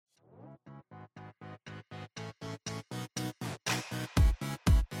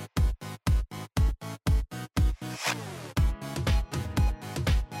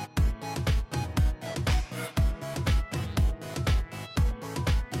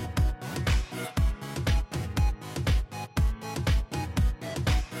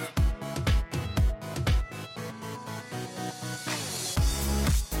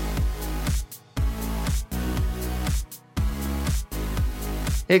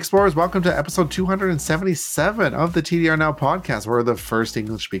Hey Explorers, welcome to episode 277 of the TDR Now podcast. We're the first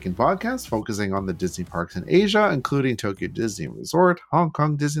English-speaking podcast focusing on the Disney parks in Asia, including Tokyo Disney Resort, Hong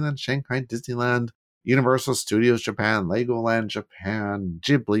Kong Disneyland, Shanghai Disneyland, Universal Studios Japan, Legoland Japan,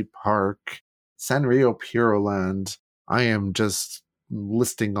 Ghibli Park, Sanrio Puroland. I am just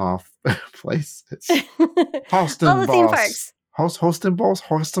listing off places. Holsten All the theme Boss. parks. Holsten Boss?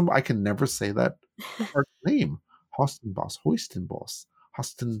 I can never say that park name. Holsten Boss.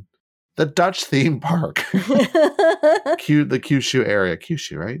 Hostin, the Dutch theme park. The Kyushu area.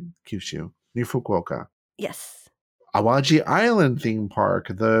 Kyushu, right? Kyushu. Near Fukuoka. Yes. Awaji Island theme park.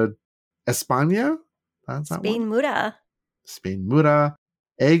 The España? That's that Spain one? Muda. Spain Muda.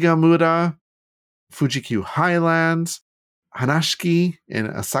 Eiga Muda. Fuji-Q Highlands. Hanashiki in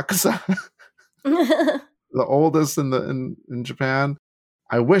Asakusa. The oldest in Japan.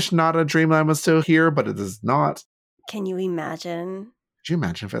 I wish Nara Dreamland was still here, but it is not. Can you imagine? Could you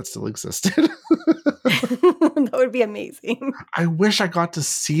imagine if that still existed? That would be amazing. I wish I got to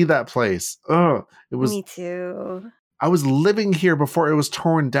see that place. Oh, it was. Me too. I was living here before it was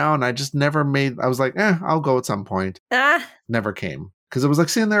torn down. I just never made. I was like, I'll go at some point. Never came because it was like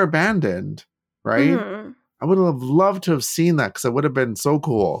sitting there abandoned, right? Mhm. I would have loved to have seen that because it would have been so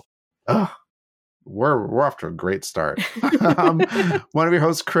cool. Ugh. We're off to a great start. One of your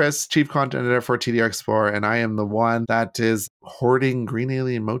hosts, Chris, Chief Content Editor for TDR Explorer, and I am the one that is hoarding green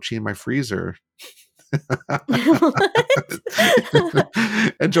alien mochi in my freezer.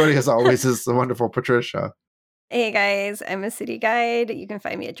 And joining us always is the wonderful Patricia. Hey guys, I'm a city guide. You can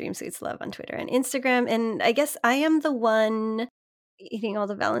find me at Dream Suits Love on Twitter and Instagram. And I guess I am the one eating all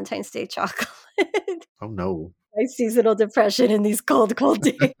the Valentine's Day chocolate. Oh no. My seasonal depression in these cold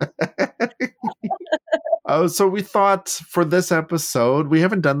days. So we thought for this episode, we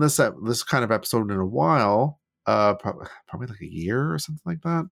haven't done this kind of episode in a while, probably like a year or something like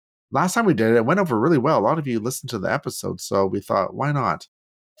that. Last time we did it, it went over really well. A lot of you listened to the episode, so we thought, why not?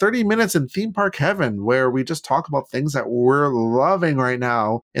 30 minutes in theme park heaven, where we just talk about things that we're loving right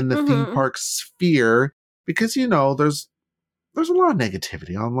now in the theme park sphere, because there's a lot of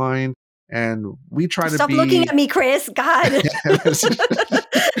negativity online. And we try to Stop looking at me, Chris. God.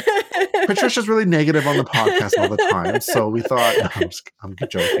 Patricia's really negative on the podcast all the time. So we thought, no, I'm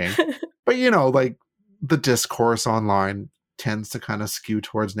joking. But, like the discourse online tends to kind of skew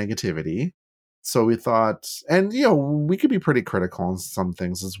towards negativity. So we thought, and, we could be pretty critical on some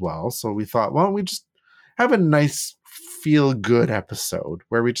things as well. So we thought, why don't we just have a nice feel good episode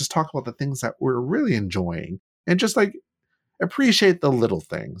where we just talk about the things that we're really enjoying and just like appreciate the little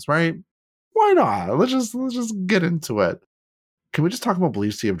things, right? Why not? Let's just get into it. Can we just talk about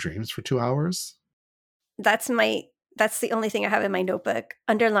Bleach Sea of Dreams for 2 hours? That's the only thing I have in my notebook,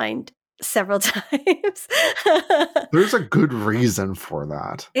 underlined several times. There's a good reason for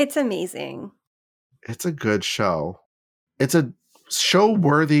that. It's amazing. It's a good show. It's a show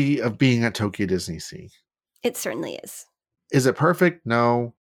worthy of being at Tokyo Disney Sea. It certainly is. Is it perfect?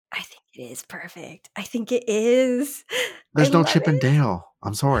 No. I think it is perfect. I think it is. There's no Chip and Dale.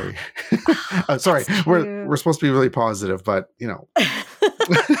 I'm sorry. I'm sorry. We're supposed to be really positive, but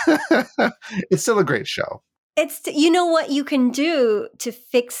it's still a great show. You know what you can do to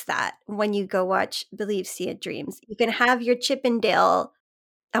fix that when you go watch Believe, See It, Dreams? You can have your Chip and Dale,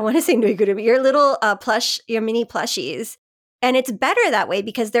 I want to say Nuigurumi, your little your mini plushies. And it's better that way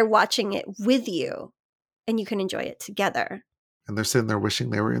because they're watching it with you and you can enjoy it together. And they're sitting there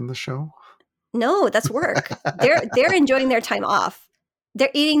wishing they were in the show? No, that's work. They're enjoying their time off.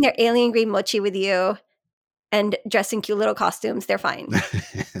 They're eating their alien green mochi with you and dressed in cute little costumes. They're fine.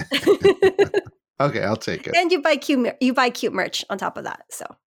 Okay, I'll take it. And you buy cute merch on top of that. So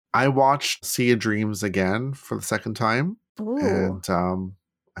I watched Sea of Dreams again for the second time. Ooh. And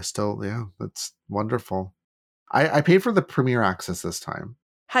I still, that's wonderful. I paid for the premiere access this time.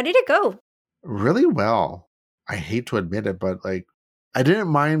 How did it go? Really well. I hate to admit it, but I didn't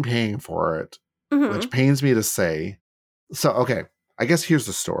mind paying for it, which pains me to say. So, okay, I guess here's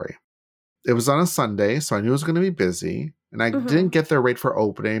the story. It was on a Sunday, so I knew it was going to be busy. And I didn't get there right for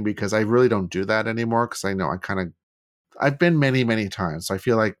opening because I really don't do that anymore because I know I've been many, many times. So I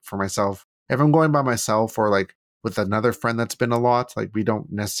feel like for myself, if I'm going by myself or like with another friend that's been a lot, like we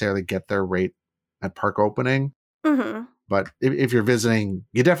don't necessarily get there right at park opening. Mm-hmm. But if you're visiting,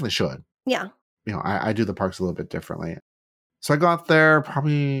 you definitely should. Yeah. I do the parks a little bit differently. So I got there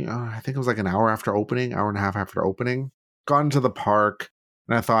probably, I think it was like an hour after opening, hour and a half after opening. Got into the park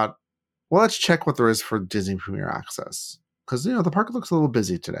and I thought, well, let's check what there is for Disney Premier Access. Because, the park looks a little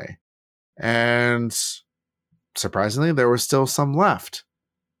busy today. And surprisingly, there was still some left.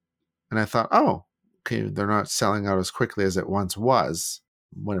 And I thought, oh, okay, they're not selling out as quickly as it once was.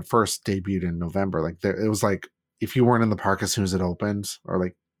 when it first debuted in November. Like it was like if you weren't in the park as soon as it opened, or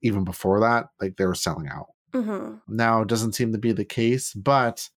like even before that, like they were selling out. Mm-hmm. Now it doesn't seem to be the case,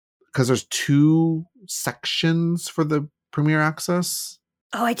 but because there's 2 sections for the Premier Access.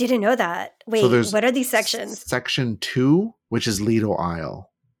 Oh, I didn't know that. Wait, So there's what are these sections? Section 2, which is Lido Isle.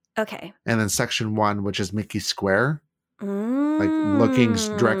 Okay. And then Section 1, which is Mickey Square. Like looking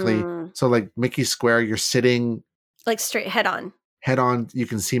directly. So like Mickey Square, you're sitting like straight head on. Head on, you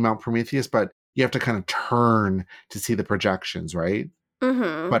can see Mount Prometheus, but you have to kind of turn to see the projections, right?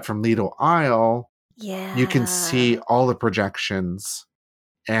 Mm-hmm. But from Lido Isle, yeah, you can see all the projections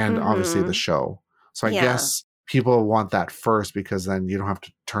and obviously the show. So I guess people want that first because then you don't have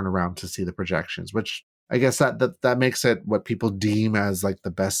to turn around to see the projections, which I guess that makes it what people deem as like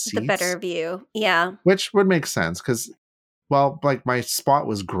the best seats. The better view. Yeah. Which would make sense because, well, like my spot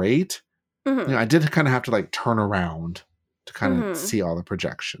was great. You know, I did kind of have to like turn around to kind of see all the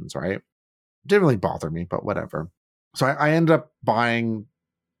projections, right? It didn't really bother me, but whatever. So I ended up buying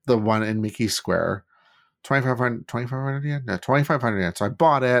the one in Mickey Square, 2,500 yen? No, 2,500 yen. So I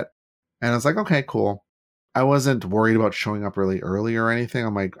bought it and I was like, okay, cool. I wasn't worried about showing up really early or anything.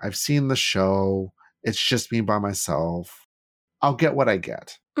 I'm like, I've seen the show. It's just me by myself. I'll get what I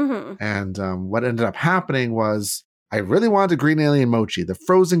get. And what ended up happening was I really wanted a green alien mochi, the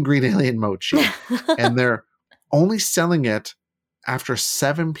frozen green alien mochi. And they're only selling it after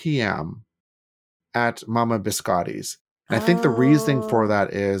 7 p.m. at Mama Biscotti's. And I think the reasoning for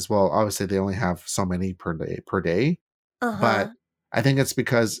that is, well, obviously they only have so many per day. But I think it's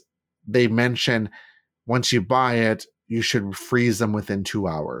because they mention once you buy it, you should freeze them within 2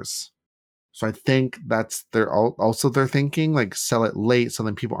 hours. So I think that's their thinking, like sell it late so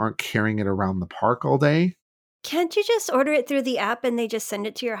then people aren't carrying it around the park all day. Can't you just order it through the app and they just send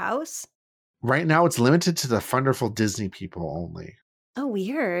it to your house? Right now it's limited to the Funderful Disney people only. Oh,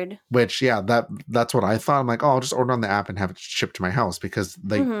 weird. Which, yeah, that's what I thought. I'm like, oh, I'll just order on the app and have it shipped to my house because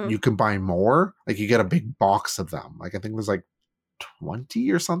like you can buy more. Like you get a big box of them. Like I think there's like 20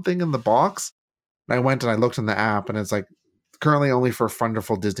 or something in the box. And I went and I looked in the app and it's like currently only for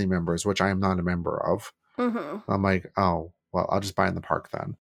Funderful Disney members, which I am not a member of. I'm like, oh, well, I'll just buy in the park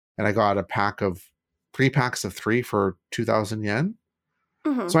then. And I got a pack of 3 packs of 3 for 2,000 yen.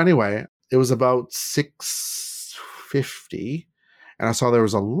 So anyway, it was about $6.50. And I saw there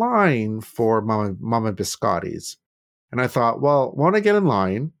was a line for Mama Biscotti's. And I thought, well, why don't I get in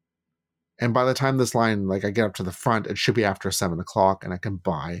line? And by the time this line, like I get up to the front, it should be after 7 o'clock and I can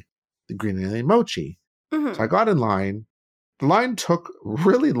buy the green alien mochi. So I got in line. The line took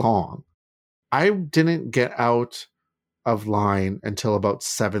really long. I didn't get out of line until about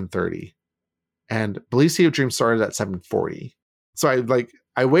 7:30. And Believe Sea of Dreams started at 7:40. So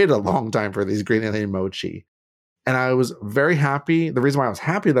I waited a long time for these green alien mochi. And I was very happy. The reason why I was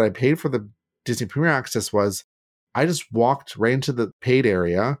happy that I paid for the Disney Premier Access was I just walked right into the paid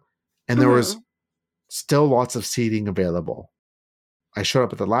area and there was still lots of seating available. I showed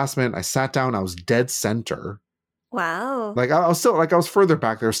up at the last minute. I sat down. I was dead center. Wow. Like I was further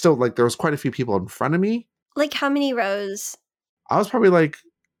back. There was quite a few people in front of me. Like how many rows? I was probably like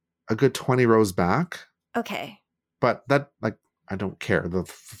a good 20 rows back. Okay. But that, like, I don't care. The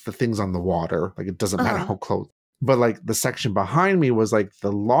things on the water, like it doesn't matter how close. But like the section behind me was like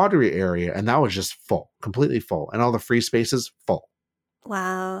the lottery area, and that was just full, completely full. And all the free spaces full.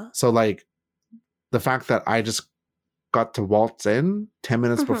 Wow. So like the fact that I just got to waltz in 10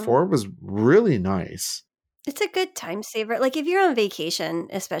 minutes before was really nice. It's a good time saver. Like if you're on vacation,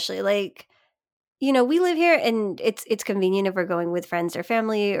 especially like, you know, we live here and it's convenient if we're going with friends or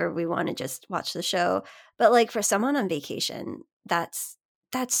family or we want to just watch the show. But like for someone on vacation, that's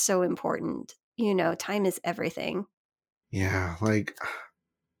so important. You know, time is everything. Yeah, like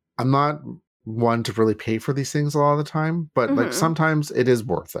I'm not one to really pay for these things a lot of the time, but like sometimes it is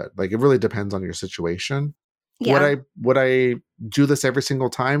worth it. Like it really depends on your situation. Yeah. Would I do this every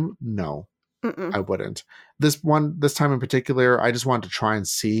single time? No. I wouldn't. This time in particular, I just wanted to try and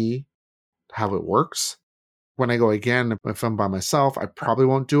see how it works. When I go again, if I'm by myself, I probably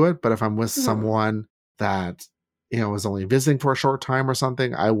won't do it. But if I'm with someone that, you know, is only visiting for a short time or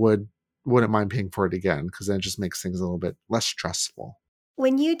something, I wouldn't mind paying for it again because then it just makes things a little bit less stressful.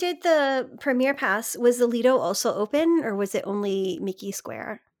 When you did the Premier Pass, was the Lido also open or was it only Mickey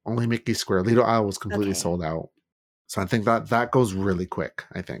Square? Only Mickey Square. Lido Isle was completely sold out. So I think that goes really quick,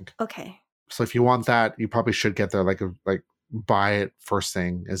 I think. Okay. So if you want that, you probably should get there like buy it first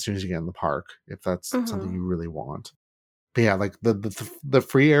thing as soon as you get in the park if that's something you really want. But yeah, like the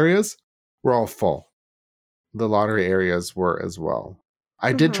free areas were all full. The lottery areas were as well.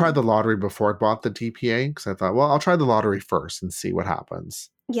 I did try the lottery before I bought the DPA because I thought, well, I'll try the lottery first and see what happens.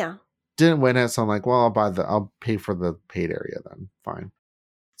 Yeah. Didn't win it, so I'm like, well, I'll pay for the paid area then. Fine.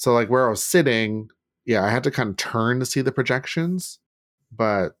 So like where I was sitting, yeah, I had to kind of turn to see the projections,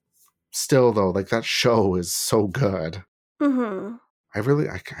 but still though, like that show is so good.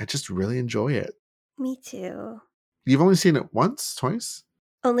 I just really enjoy it. Me too. You've only seen it once, twice?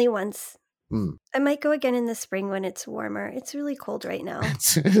 Only once. Mm. I might go again in the spring when it's warmer. It's really cold right now.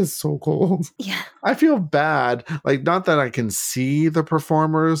 It is so cold. Yeah. I feel bad. Like, not that I can see the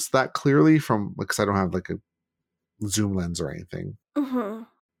performers that clearly from, because I don't have like a zoom lens or anything.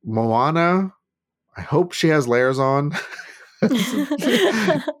 Moana, I hope she has layers on.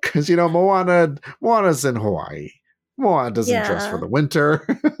 Because, you know, Moana's in Hawaii. Moana doesn't dress for the winter.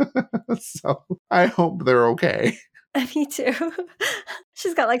 So I hope they're okay. Me too.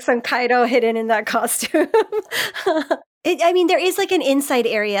 She's got like some Kaido hidden in that costume. I mean, there is like an inside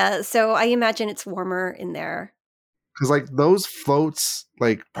area, so I imagine it's warmer in there. Because like those floats,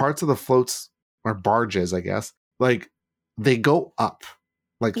 like parts of the floats or barges, I guess, like they go up.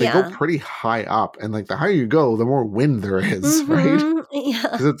 Like they go pretty high up. And like the higher you go, the more wind there is, right? Yeah.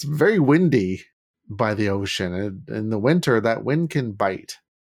 Because it's very windy by the ocean. And in the winter, that wind can bite.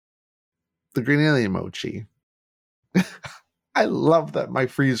 The green alien mochi. I love that my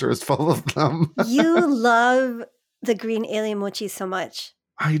freezer is full of them. You love the green alien mochi so much.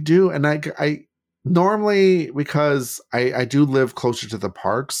 I do. And I normally, because I do live closer to the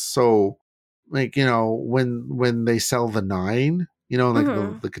parks, so like, you know, when they sell the 9, you know,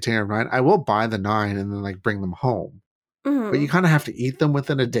 like the container of 9, I will buy the 9 and then like bring them home. But you kind of have to eat them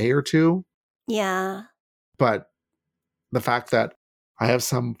within a day or two. Yeah. But the fact that I have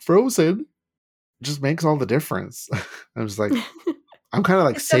some frozen just makes all the difference. I was like, I'm kind of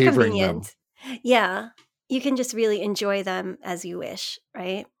like savoring them. Yeah. You can just really enjoy them as you wish,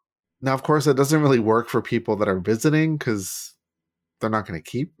 right? Now, of course, it doesn't really work for people that are visiting because they're not going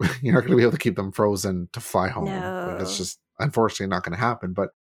to you're not going to be able to keep them frozen to fly home. No. Like, it's just unfortunately not going to happen. But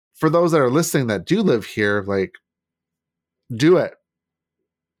for those that are listening that do live here, like, do it.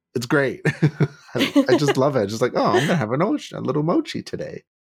 It's great. I just love it. Just like, oh, I'm going to have a little mochi today.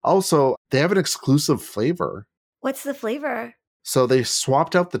 Also, they have an exclusive flavor. What's the flavor? So they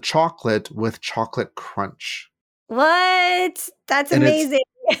swapped out the chocolate with chocolate crunch. What? That's amazing.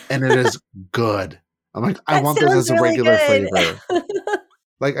 And it is good. I'm like, I want this as a regular flavor.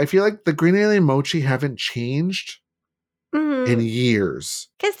 Like, I feel like the green alien mochi haven't changed in years.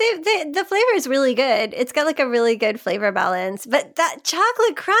 Because the flavor is really good. It's got like a really good flavor balance. But that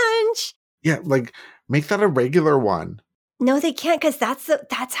chocolate crunch. Yeah, like make that a regular one. No, they can't, because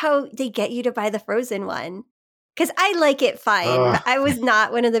that's how they get you to buy the frozen one. Because I like it fine. But I was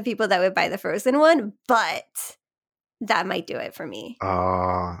not one of the people that would buy the frozen one, but that might do it for me.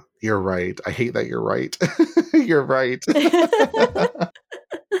 You're right. I hate that you're right. You're right.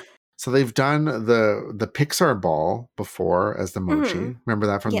 So they've done the Pixar ball before as the mochi. Remember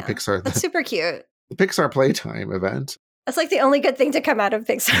that from the Pixar? That's super cute. The Pixar Playtime event. That's like the only good thing to come out of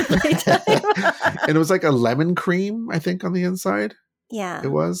Pixar Playtime. And it was like a lemon cream, I think, on the inside. Yeah. It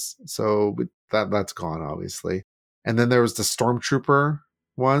was. So that's gone, obviously. And then there was the Stormtrooper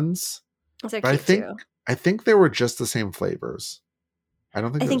ones. Those are cute too. I think they were just the same flavors. I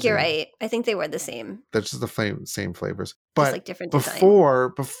don't think. I think you're right. I think they were the same. They're just the same flavors. But just like different design.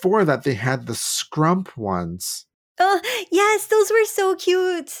 Before that, they had the Scrump ones. Oh yes, those were so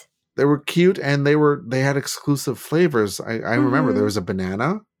cute. They were cute, and they had exclusive flavors. I remember there was a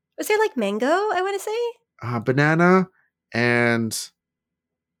banana. Was there like mango? I want to say banana and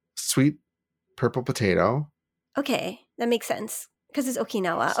sweet purple potato. Okay, that makes sense because it's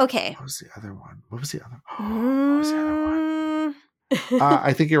Okinawa. Okay. What was the other one? What was the other one?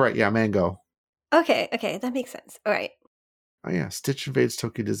 I think you're right. Yeah, mango. Okay, that makes sense. All right. Oh yeah, Stitch invades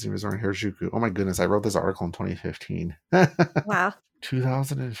Tokyo Disney Resort in Harajuku. Oh my goodness, I wrote this article in 2015. Wow.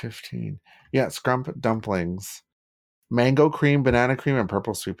 2015. Yeah, Scrump dumplings. Mango cream, banana cream, and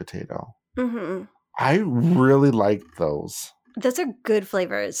purple sweet potato. I really liked those. Those are good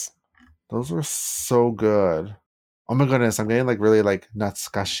flavors. Those were so good. Oh my goodness, I'm getting like really like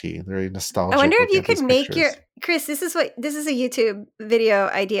natsukashi, very nostalgic. I wonder if you could make Chris, this is a YouTube video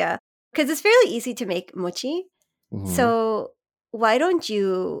idea because it's fairly easy to make mochi. So why don't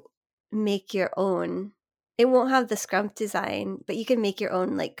you make your own? It won't have the Scrump design, but you can make your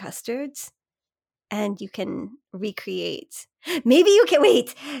own like custards and you can recreate. Maybe you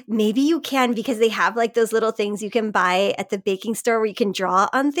can because they have like those little things you can buy at the baking store where you can draw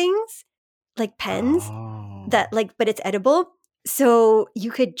on things like pens that like, but it's edible. So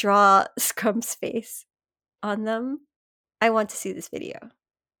you could draw Scrump's face on them. I want to see this video.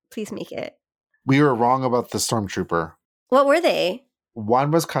 Please make it. We were wrong about the Stormtrooper. What were they?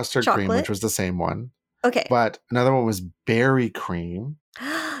 One was custard cream, Chocolate? which was the same one. Okay. But another one was berry cream.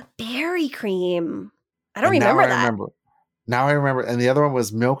 Berry cream. I don't And remember now that. Now I remember. And the other one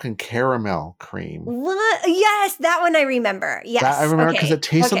was milk and caramel cream. What? Yes, that one I remember. Yes. That I remember because it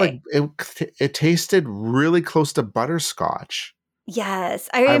tasted okay. like it tasted really close to butterscotch. Yes,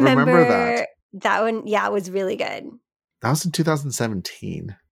 I remember that. That one, yeah, it was really good. That was in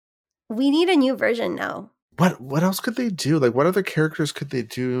 2017. We need a new version now. What else could they do? Like, what other characters could they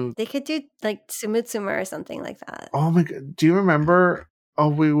do? They could do like Tsumutsuma or something like that. Oh my god! Do you remember? Oh,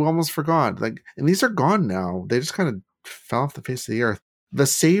 we almost forgot. Like, and these are gone now. They just kind of fell off the face of the earth. The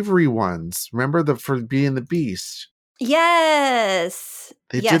savory ones. Remember for being the Beast? Yes.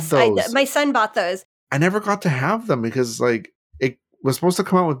 They did those. My son bought those. I never got to have them because like it was supposed to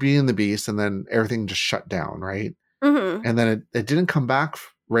come out with Beauty and the Beast, and then everything just shut down, right? Mm-hmm. And then it didn't come back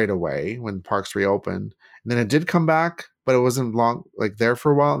right away when parks reopened. And then it did come back, but it wasn't long, like there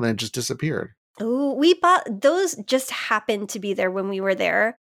for a while, and then it just disappeared. Oh, we bought those. Just happened to be there when we were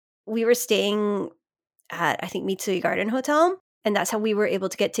there. We were staying at, I think, Mitsui Garden Hotel, and that's how we were able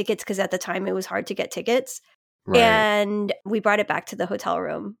to get tickets because at the time it was hard to get tickets. Right. And we brought it back to the hotel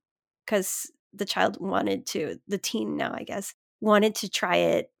room because the child wanted to, the teen now, I guess, wanted to try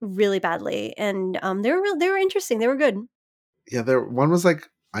it really badly. And they were interesting. They were good. Yeah, one was like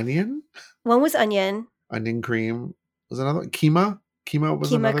onion. One was onion cream. Was another one? Keema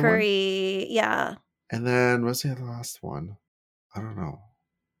was another curry, one. Yeah. And then what's the last one? I don't know.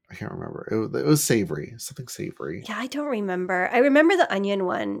 I can't remember. It was savory, something savory. Yeah, I don't remember. I remember the onion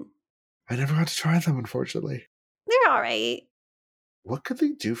one. I never got to try them, unfortunately. They're all right. What could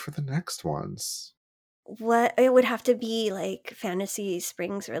they do for the next ones? What, it would have to be like Fantasy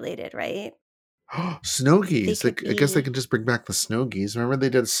Springs related, right? Snowgies. I guess they can just bring back the Snowgies. Remember they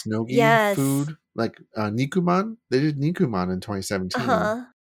did Snowgie food? Like Nikuman? They did Nikuman in 2017. Uh-huh.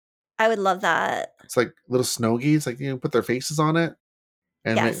 I would love that. It's like little Snowgies. Like, put their faces on it.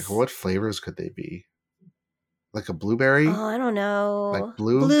 And yes. what flavors could they be? Like a blueberry? Oh, I don't know. Like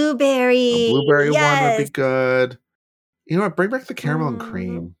blue? Blueberry. A blueberry one would be good. You know what? Bring back the caramel and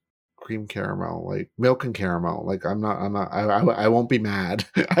cream. Cream caramel, like milk and caramel. Like I won't be mad.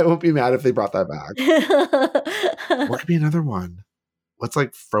 I won't be mad if they brought that back. What could be another one? What's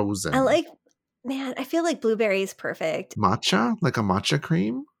like frozen? I feel like blueberry is perfect. Matcha? Like a matcha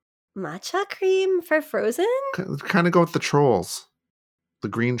cream? Matcha cream for frozen? Kind of go with the trolls. The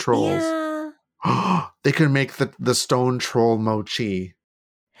green trolls. Yeah. They could make the stone troll mochi.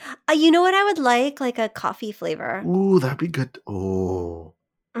 You know what I would like? Like a coffee flavor. Ooh, that'd be good. Oh.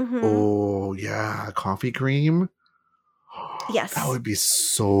 Mm-hmm. Oh, yeah. Coffee cream? Yes. That would be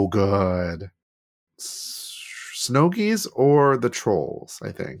so good. Snowgies or the trolls,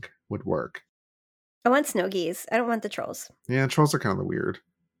 I think, would work. I want Snowgies. I don't want the trolls. Yeah, trolls are kind of weird.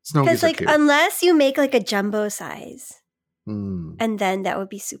 Snowgies because, like, cute. unless you make like a jumbo size, and then that would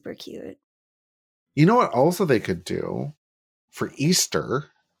be super cute. You know what? Also, they could do for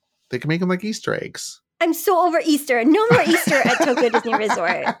Easter. They could make them like Easter eggs. I'm so over Easter. No more Easter at Tokyo Disney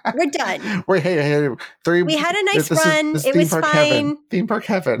Resort. We're done. Wait, hey, we had a nice run. It was fine. Theme Park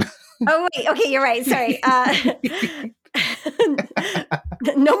Heaven. Oh wait, okay, you're right. Sorry.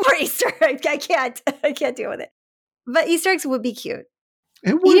 No more Easter. I can't deal with it. But Easter eggs would be cute.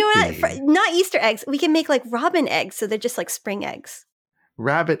 It would. You know what? Not Easter eggs. We can make like robin eggs, so they're just like spring eggs.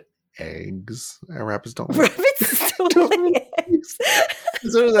 Rabbit eggs. Rabbits don't. Rabbits don't lay eggs.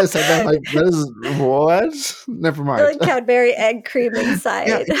 As soon as I said that, like, that is what? Never mind. Like Cadbury egg cream inside.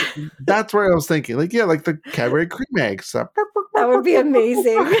 Yeah, that's what I was thinking. Like, yeah, like the Cadbury cream eggs. That would be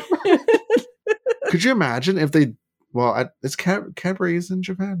amazing. Could you imagine if they? Well, is Cadbury's in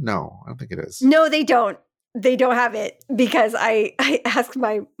Japan? No, I don't think it is. No, they don't. They don't have it because I asked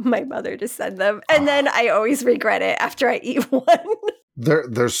my mother to send them, and then I always regret it after I eat one.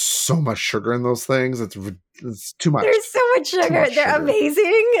 There's so much sugar in those things. It's too much. There's so much sugar. They're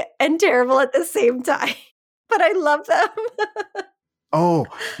amazing and terrible at the same time, but I love them. Oh,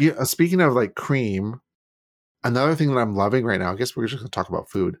 yeah. Speaking of like cream, another thing that I'm loving right now. I guess we're just going to talk about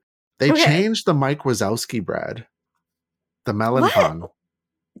food. They changed the Mike Wazowski bread, the melon pan.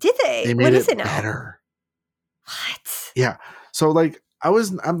 Did they? They made what it is it now? better. What? Yeah. So like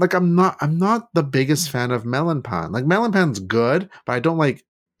I'm not the biggest fan of melon pan. Like melon pan's good, but I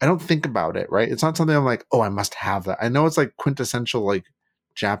don't think about it, right? It's not something I'm like, oh, I must have that. I know it's like quintessential like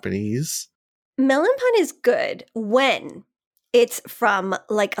Japanese. Melon pan is good when it's from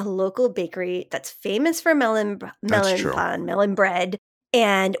like a local bakery that's famous for melon pan, melon bread,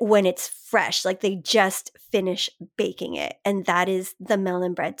 And when it's fresh, like they just finish baking it. And that is the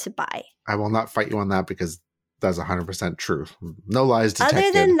melon bread to buy. I will not fight you on that because that's 100% true. No lies detected.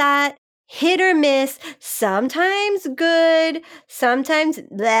 Other than that, hit or miss, sometimes good, sometimes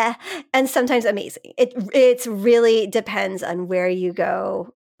bleh, and sometimes amazing. It really depends on where you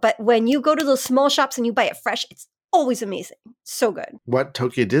go. But when you go to those small shops and you buy it fresh, it's always amazing. So good. What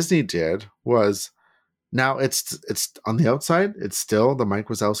Tokyo Disney did was, now it's on the outside, it's still the Mike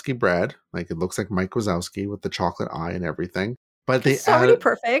Wazowski bread. Like it looks like Mike Wazowski with the chocolate eye and everything. But It's already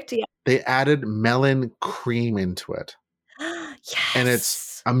perfect. Yeah. they added melon cream into it. Yes. And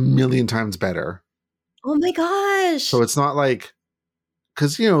it's a million times better. Oh my gosh. So it's not like,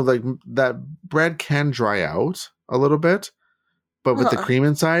 because, like that bread can dry out a little bit, but with the cream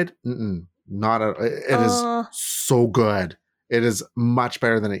inside, not it is so good. It is much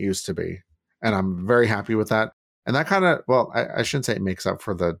better than it used to be. And I'm very happy with that. And that kind of, well, I shouldn't say it makes up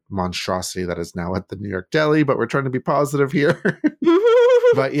for the monstrosity that is now at the New York Deli, but we're trying to be positive here.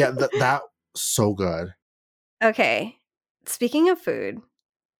 But yeah, that so good. Okay. Speaking of food,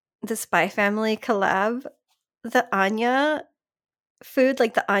 the Spy Family collab, the Anya food,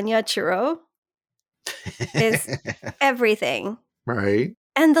 like the Anya churro, is everything. Right.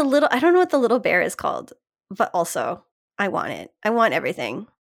 And I don't know what the little bear is called, but also I want it. I want everything.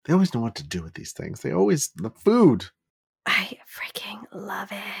 They always know what to do with these things. The food. I freaking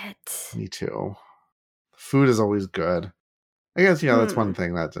love it. Me too. Food is always good. I guess, that's one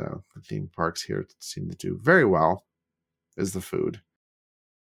thing that the theme parks here seem to do very well is the food.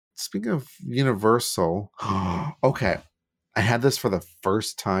 Speaking of Universal, okay, I had this for the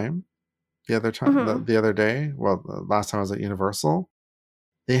first time the other day. Well, the last time I was at Universal.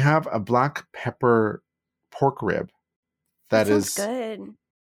 They have a black pepper pork rib that is good.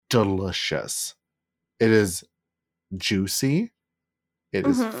 Delicious. It is juicy. It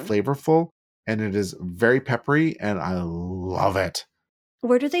is flavorful. And it is very peppery, and I love it.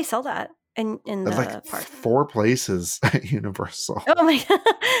 Where do they sell that? In the like park? 4 places at Universal. Oh my God.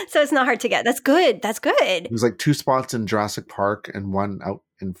 So it's not hard to get. That's good. That's good. There's like 2 spots in Jurassic Park and 1 out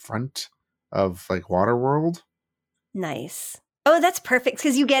in front of like Waterworld. Nice. Oh, that's perfect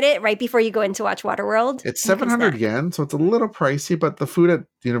because you get it right before you go in to watch Waterworld. It's 700 yen, so it's a little pricey, but the food at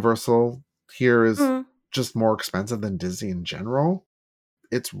Universal here is just more expensive than Disney in general.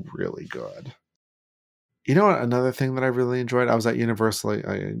 It's really good. You know what? Another thing that I really enjoyed, I was at Universal,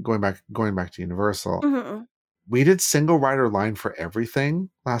 going back to Universal. We did single rider line for everything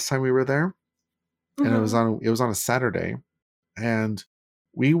last time we were there, and it was on a Saturday, and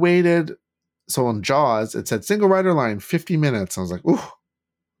we waited. So on Jaws, it said single rider line 50 minutes. I was like, ooh,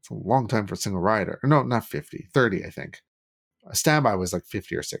 it's a long time for single rider. No, not 50, 30, I think. A standby was like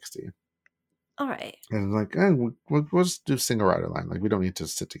 50 or 60. All right. And like, we'll just do single rider line. Like, we don't need to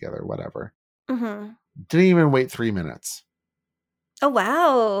sit together, whatever. Didn't even wait 3 minutes. Oh,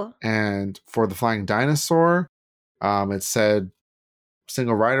 wow. And for the Flying Dinosaur, it said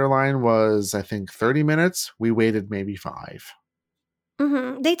single rider line was, I think, 30 minutes. We waited maybe 5.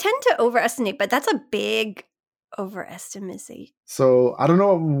 They tend to overestimate, but that's a big overestimate. So I don't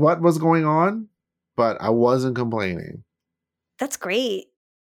know what was going on, but I wasn't complaining. That's great.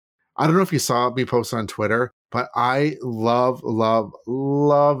 I don't know if you saw me post on Twitter, but I love, love,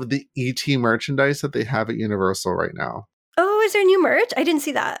 love the E.T. merchandise that they have at Universal right now. Oh, is there new merch? I didn't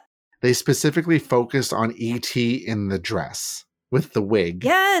see that. They specifically focused on E.T. in the dress with the wig.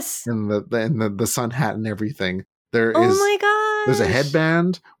 Yes. And the sun hat and everything. Oh my gosh. There's a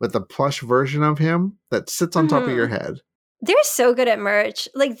headband with a plush version of him that sits on top of your head. They're so good at merch.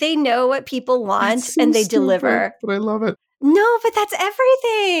 Like, they know what people want and they deliver. But I love it. No, but that's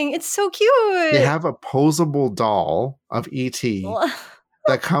everything. It's so cute. They have a posable doll of E.T.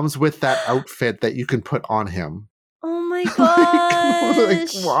 that comes with that outfit that you can put on him. Oh my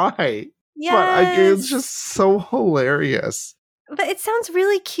gosh. Like, why? Yes. But it's just so hilarious. But it sounds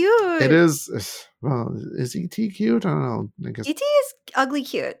really cute. It is. Well, is E.T. cute? I don't know. I guess E.T. is ugly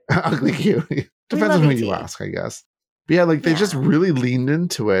cute. Ugly cute. Depends on who you ask, I guess. But yeah, like they just really leaned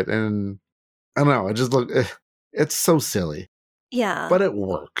into it, and I don't know. It just looked. It's so silly. Yeah, but it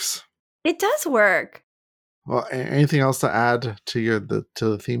works. It does work. Well, anything else to add to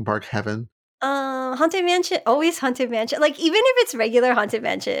the theme park heaven? Haunted Mansion, always Haunted Mansion. Like, even if it's regular Haunted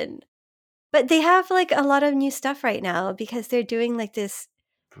Mansion. But they have like a lot of new stuff right now because they're doing like this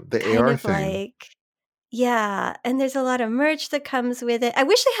the AR thing. Like, yeah, and there's a lot of merch that comes with it. I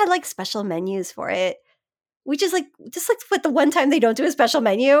wish they had like special menus for it. We just like what the one time they don't do a special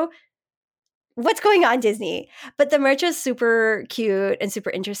menu. what's going on, Disney? But the merch is super cute and super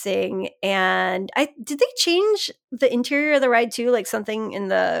interesting. And did they change the interior of the ride too? Like something in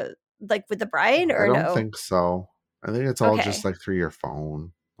the like with the bride I or don't no? think so. I think it's all just Okay. like through your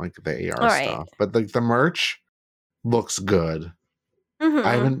phone, like the AR All right. stuff. But like the merch looks good. I Mm-hmm.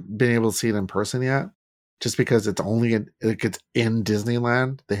 haven't been able to see it in person yet, just because it's only it's in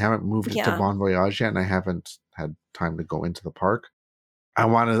Disneyland. They haven't moved it to Yeah. Bon Voyage yet, and I haven't had time to go into the park. I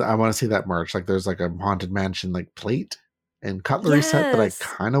want to see that merch. Like there's like a Haunted Mansion like plate and cutlery set that I Yes.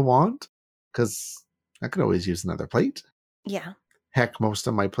 kind of want because I could always use another plate. Yeah. Heck, most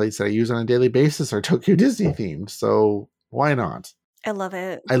of my plates that I use on a daily basis are Tokyo Disney themed, so why not? I love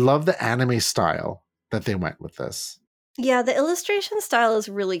it. I love the anime style that they went with this. Yeah, the illustration style is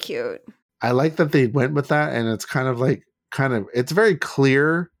really cute. I like that they went with that, and it's it's very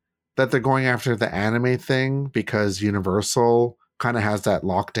clear that they're going after the anime thing because Universal kind of has that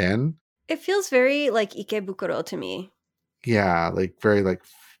locked in. It feels very like Ikebukuro to me. Yeah, like very like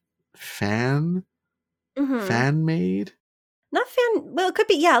fan Mm-hmm. made. Not fan. Well, it could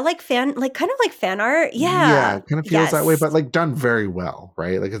be. Yeah, like fan, like kind of like fan art. Yeah, Yeah. it kind of feels that way, Yes. but like done very well,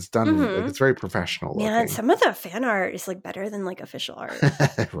 right? Like it's done like Mm-hmm. it's very professional Man, looking. some of the fan art is like better than like official art.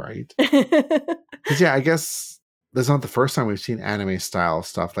 Right. Because yeah, I guess that's not the first time we've seen anime style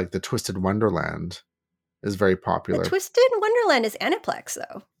stuff. Like the Twisted Wonderland is very The popular. Twisted Wonderland is Aniplex,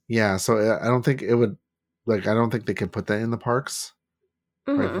 though. Yeah, so I don't think it would like I don't think they could put that in the parks,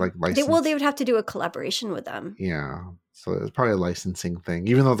 right? Mm-hmm. Like license. They would have to do a collaboration with them. Yeah, so it's probably a licensing thing,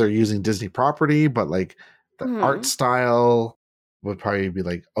 even though they're using Disney property, but like the art Mm-hmm. style would probably be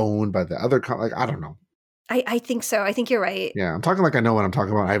like owned by the other like I don't know. I think so. I think you're right. Yeah, I'm talking like I know what I'm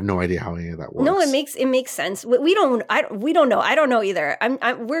talking about. I have no idea how any of that works. No, it makes sense. We don't know. I don't know either.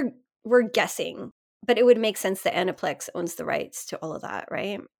 We're guessing, but it would make sense that Aniplex owns the rights to all of that,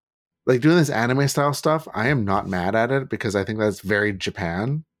 right? Like doing this anime style stuff. I am not mad at it because I think that's very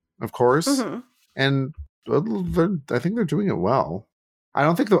Japan, of course, Mm-hmm. and I think they're doing it well. I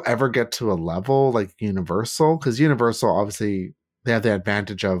don't think they'll ever get to a level like Universal because Universal obviously they have the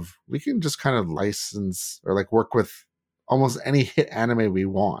advantage of we can just kind of license or like work with almost any hit anime we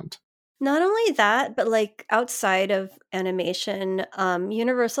want. Not only that, but like outside of animation,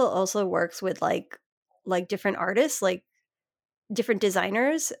 Universal also works with like different artists, like different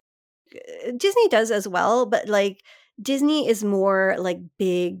designers. Disney does as well, but like Disney is more like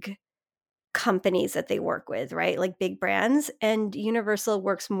big companies that they work with, right? Like big brands, and Universal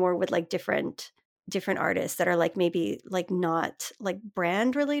works more with like different artists that are like maybe like not like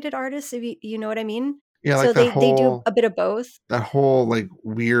brand related artists, if you know what I mean. Yeah, So like that they do whole a bit of both. like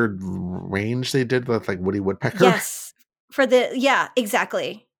weird range they did with like Woody Woodpecker. Yes.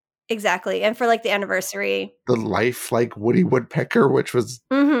 Exactly. Exactly. And for like the anniversary. The life like Woody Woodpecker, which was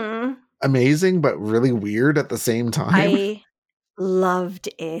Mhm. amazing but really weird at the same time. I loved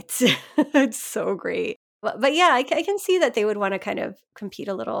it. It's so great. But yeah, I can see that they would want to kind of compete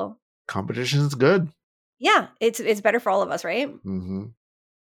a little. Competition is good. Yeah, it's better for all of us, right? Mm-hmm.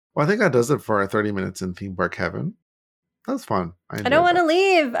 Well, I think that does it for our 30 minutes in theme park heaven. That was fun. I don't want to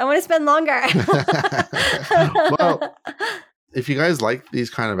leave. I want to spend longer. Well, if you guys like these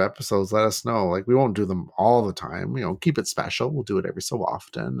kind of episodes, let us know. Like we won't do them all the time. You know, keep it special. We'll do it every so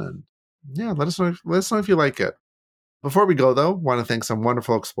often, and yeah, let us know. Let us know if you like it. Before we go, though, want to thank some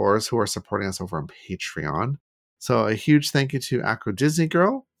wonderful explorers who are supporting us over on Patreon. So a huge thank you to Acro Disney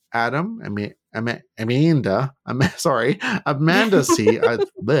Girl, Adam, Amanda C,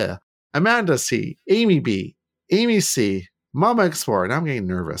 Amanda C, Amy B, Amy C, Mama Explorer. Now I'm getting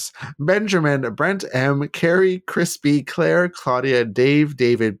nervous. Benjamin, Brent M, Carrie, Crispy, Claire, Claudia, Dave,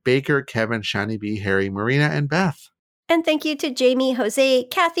 David, Baker, Kevin, Shani B, Harry, Marina, and Beth. And thank you to Jamie, Jose,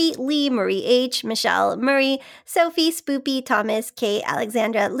 Kathy, Lee, Marie H, Michelle, Murray, Sophie, Spoopy, Thomas, Kay,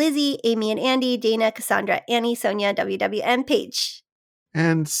 Alexandra, Lizzie, Amy and Andy, Dana, Cassandra, Annie, Sonia, WW, and Paige.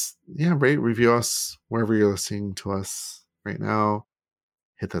 And yeah, rate, review us wherever you're listening to us right now.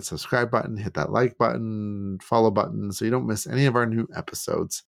 Hit that subscribe button, hit that like button, follow button so you don't miss any of our new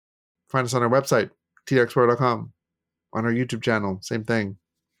episodes. Find us on our website, trexplore.com, on our YouTube channel, same thing,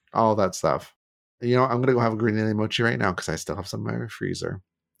 all that stuff. You know, I'm going to go have a green alien mochi right now because I still have some in my freezer.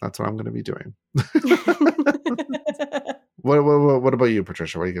 That's what I'm going to be doing. What about you,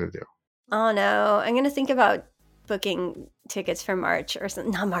 Patricia? What are you going to do? Oh, no. I'm going to think about booking tickets for March or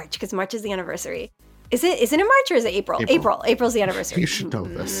something. Not March, because March is the anniversary. Is it in March or is it April? April's the anniversary. You should know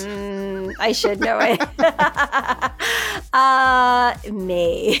this. I should know it.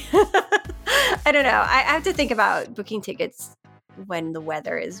 May. I don't know. I have to think about booking tickets when the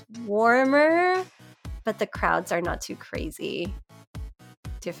weather is warmer, but the crowds are not too crazy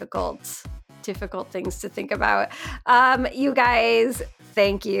difficult. difficult things to think about. You guys,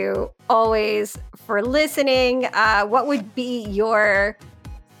 thank you always for listening. What would be your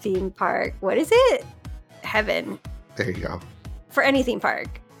theme park? What is it? Heaven. There you go. For any theme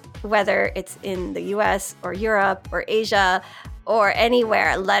park, whether it's in the US or Europe or Asia or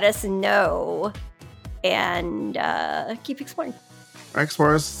anywhere, let us know and keep exploring. All right,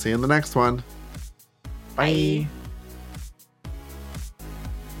 explorers. See you in the next one. Bye. Bye.